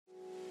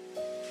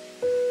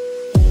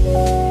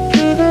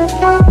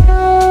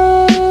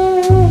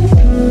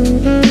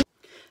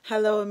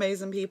Hello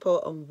amazing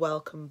people, and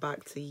welcome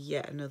back to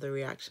yet another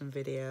reaction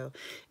video.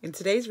 In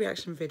today's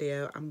reaction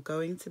video, I'm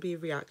going to be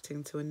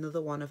reacting to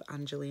another one of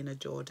Angelina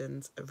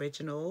Jordan's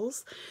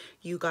originals.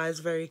 You guys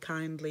very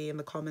kindly in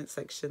the comment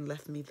section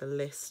left me the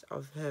list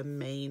of her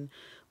main,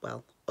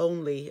 well,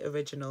 only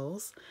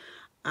originals,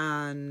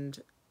 and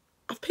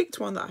I've picked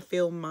one that I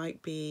feel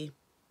might be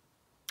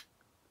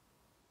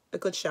a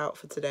good shout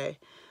for today.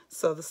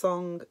 So the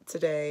song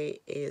today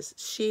is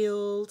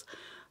Shield.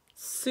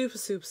 Super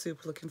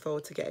looking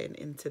forward to getting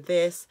into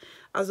this.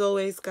 As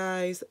always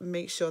guys,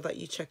 make sure that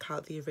you check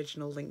out the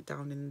original link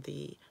down in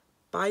the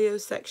bio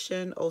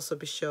section. Also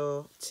be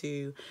sure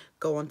to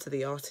go onto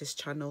the artist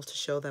channel to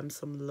show them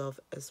some love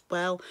as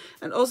well,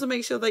 and also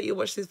make sure that you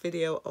watch this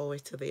video all the way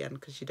to the end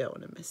because you don't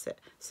want to miss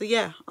it. So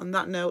yeah, on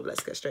that note,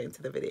 let's get straight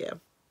into the video.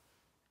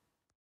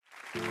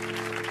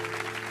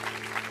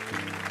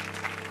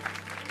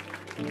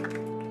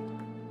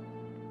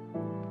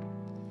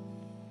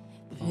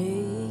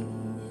 Please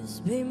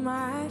be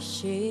my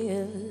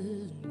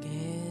shield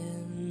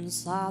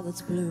against all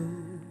that's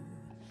blue.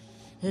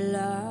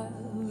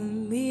 Love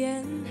me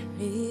and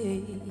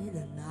lead,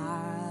 and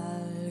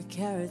I'll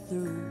carry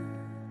through.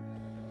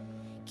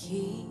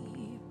 Keep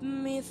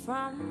me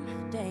from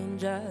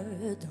danger,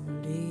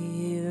 don't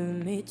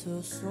leave me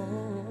too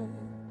soon.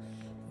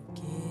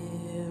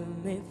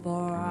 Forgive me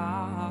for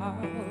all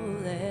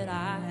that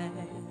I am.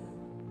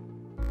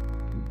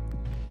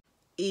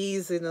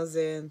 Easing us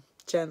in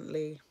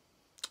gently,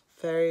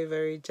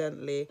 very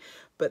gently,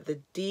 but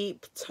the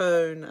deep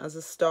tone as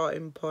a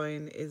starting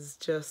point is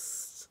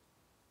just,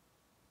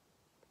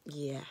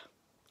 yeah.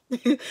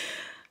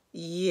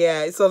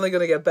 Yeah, it's only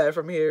gonna get better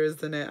from here,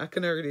 isn't it? I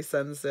can already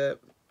sense it.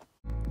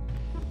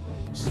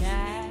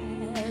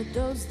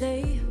 Shadows,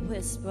 they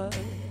whisper,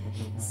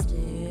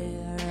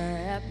 stare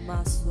at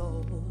my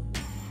soul.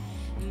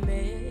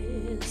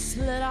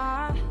 Misled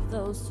are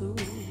those who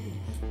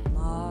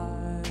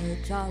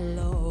march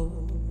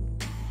alone.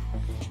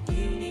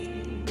 You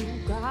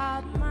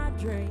got my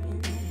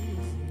dreams,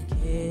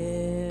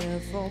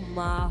 care for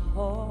my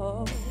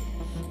heart.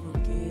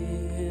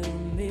 Forgive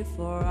me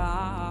for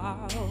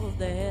all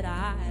that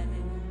I am.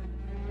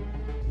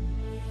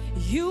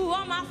 You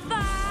are my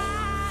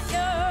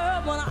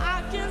fire when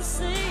I can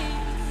see.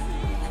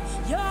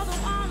 You're the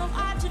one who's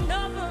watching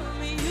over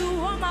me.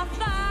 You are my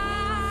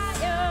fire,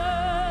 yeah.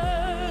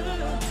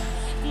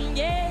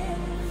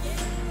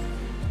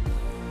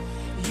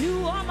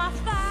 You are my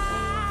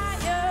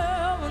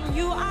fire when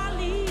you are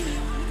leading.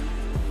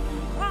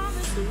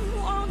 Promise you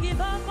won't give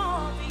up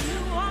on me.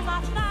 You are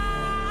my fire.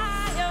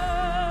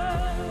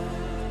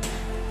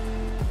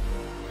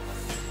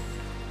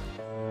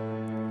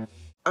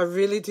 I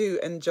really do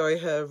enjoy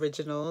her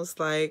originals.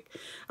 Like,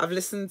 I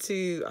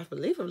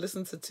believe I've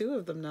listened to two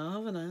of them now,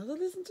 haven't I? Have I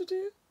listened to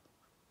two?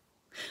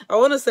 I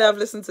want to say I've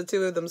listened to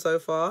two of them so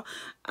far,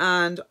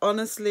 and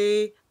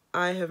honestly,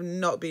 I have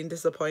not been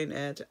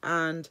disappointed.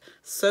 And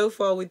so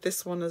far with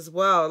this one as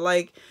well,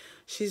 like,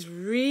 she's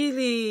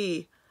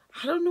really,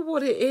 I don't know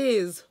what it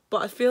is,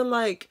 but I feel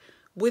like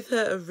with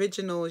her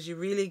originals you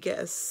really get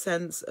a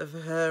sense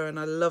of her, and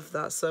I love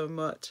that so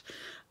much.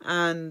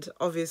 And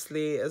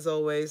obviously, as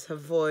always, her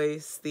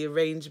voice, the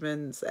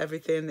arrangements,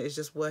 everything is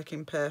just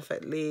working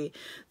perfectly.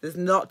 There's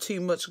not too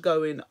much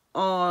going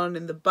on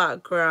in the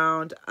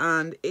background,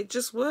 and it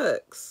just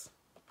works.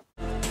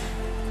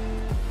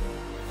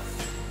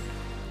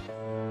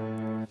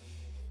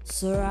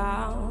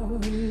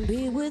 Surround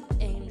me with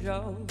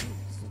angels,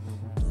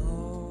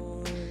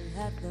 don't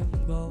let them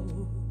go.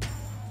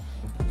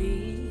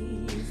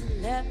 Please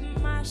let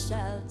my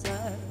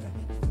shelter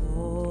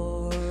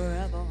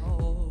forever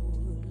hold.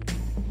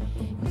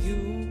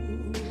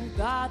 You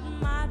got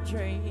my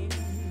dreams,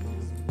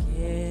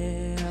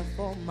 care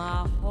for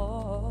my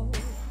heart.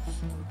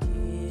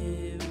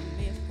 Forgive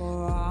me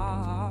for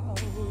all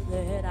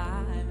that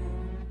I am.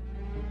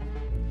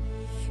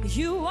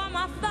 You are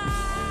my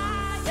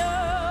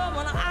fire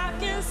when I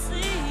can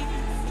see.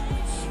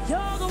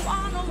 You're the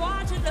one who's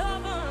watching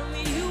over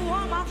me. You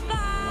are my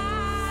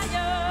fire,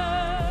 yeah.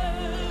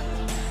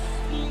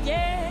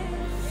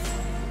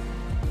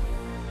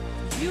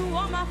 You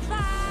are my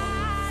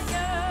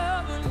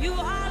fire when you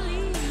are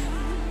leading.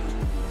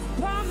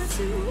 Promise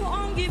you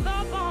won't give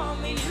up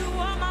on me. You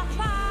are my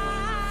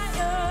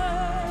fire.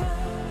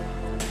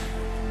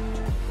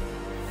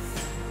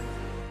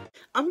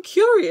 I'm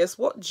curious,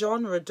 what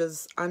genre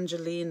does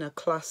Angelina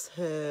class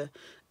her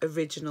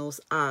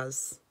originals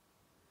as?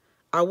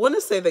 I want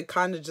to say they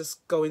kind of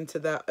just go into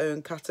their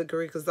own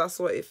category because that's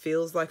what it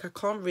feels like. I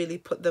can't really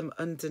put them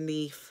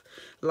underneath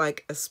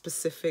like a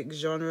specific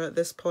genre at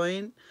this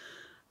point.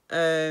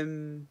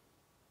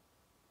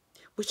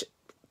 Which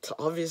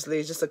obviously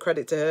is just a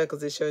credit to her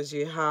because it shows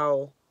you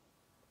how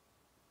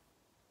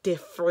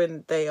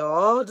different they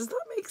are. Does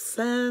that make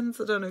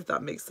sense? I don't know if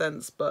that makes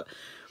sense, but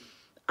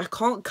I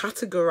can't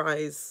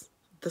categorize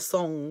the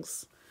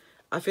songs.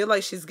 I feel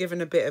like she's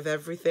given a bit of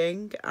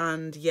everything,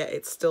 and yet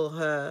it's still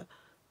her,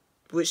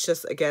 which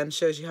just again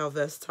shows you how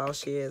versatile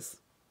she is.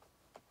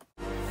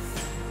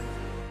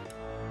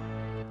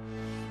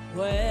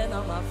 When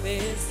on my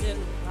face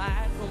sitting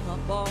right from my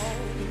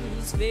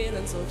bones,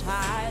 feeling so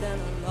tired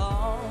and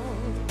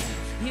alone.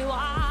 You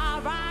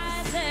are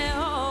right there,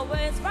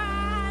 always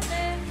right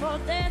there, for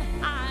that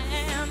I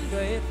am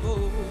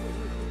grateful.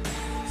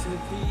 So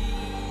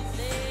please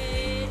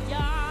let your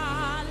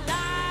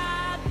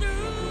light through.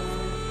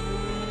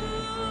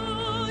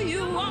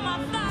 You are my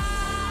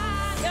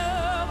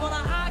fire when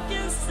I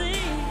can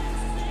see.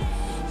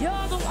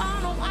 You're the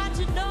one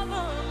watching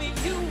over me.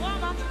 You are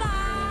my fire.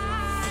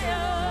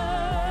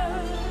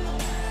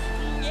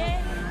 Yeah.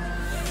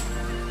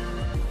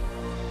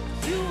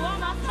 You are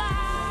my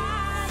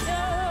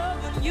fire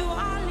when you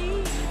are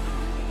leaving.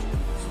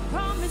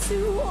 Promise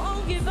you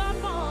won't give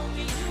up on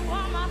me. You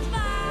are my fire.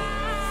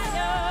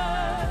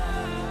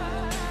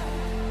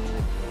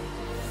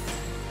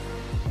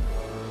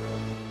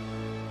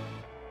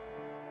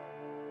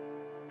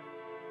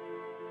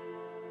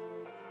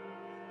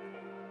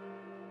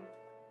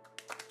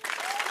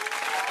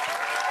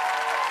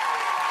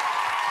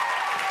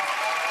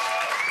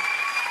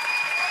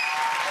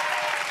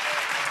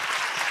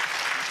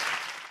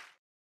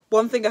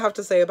 One thing I have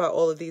to say about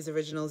all of these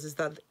originals is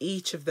that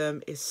each of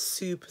them is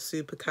super,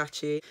 super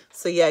catchy.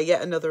 So yeah,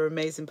 yet another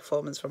amazing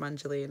performance from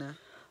Angelina.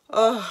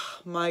 Oh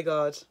my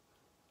God.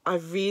 I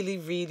really,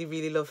 really,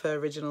 really love her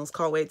originals.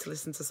 Can't wait to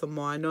listen to some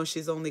more. I know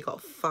she's only got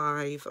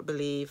 5, I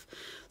believe.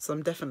 So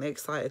I'm definitely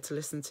excited to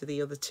listen to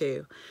the other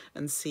 2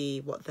 and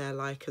see what they're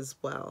like as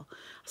well.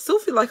 I still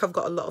feel like I've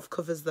got a lot of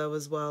covers though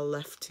as well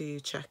left to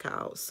check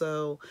out.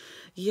 So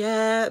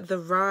yeah, the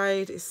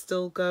ride is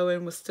still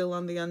going. We're still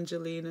on the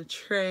Angelina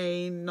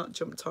train, not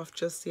jumped off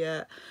just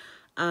yet.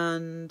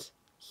 And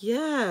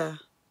yeah,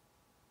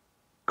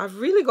 I've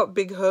really got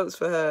big hopes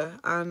for her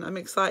and I'm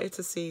excited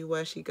to see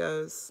where she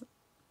goes.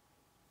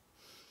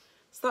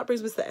 So that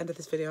brings me to the end of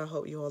this video. I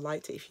hope you all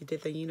liked it. If you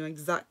did, then you know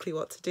exactly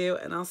what to do,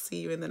 and I'll see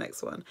you in the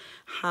next one.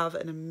 Have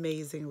an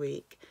amazing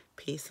week.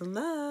 Peace and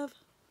love.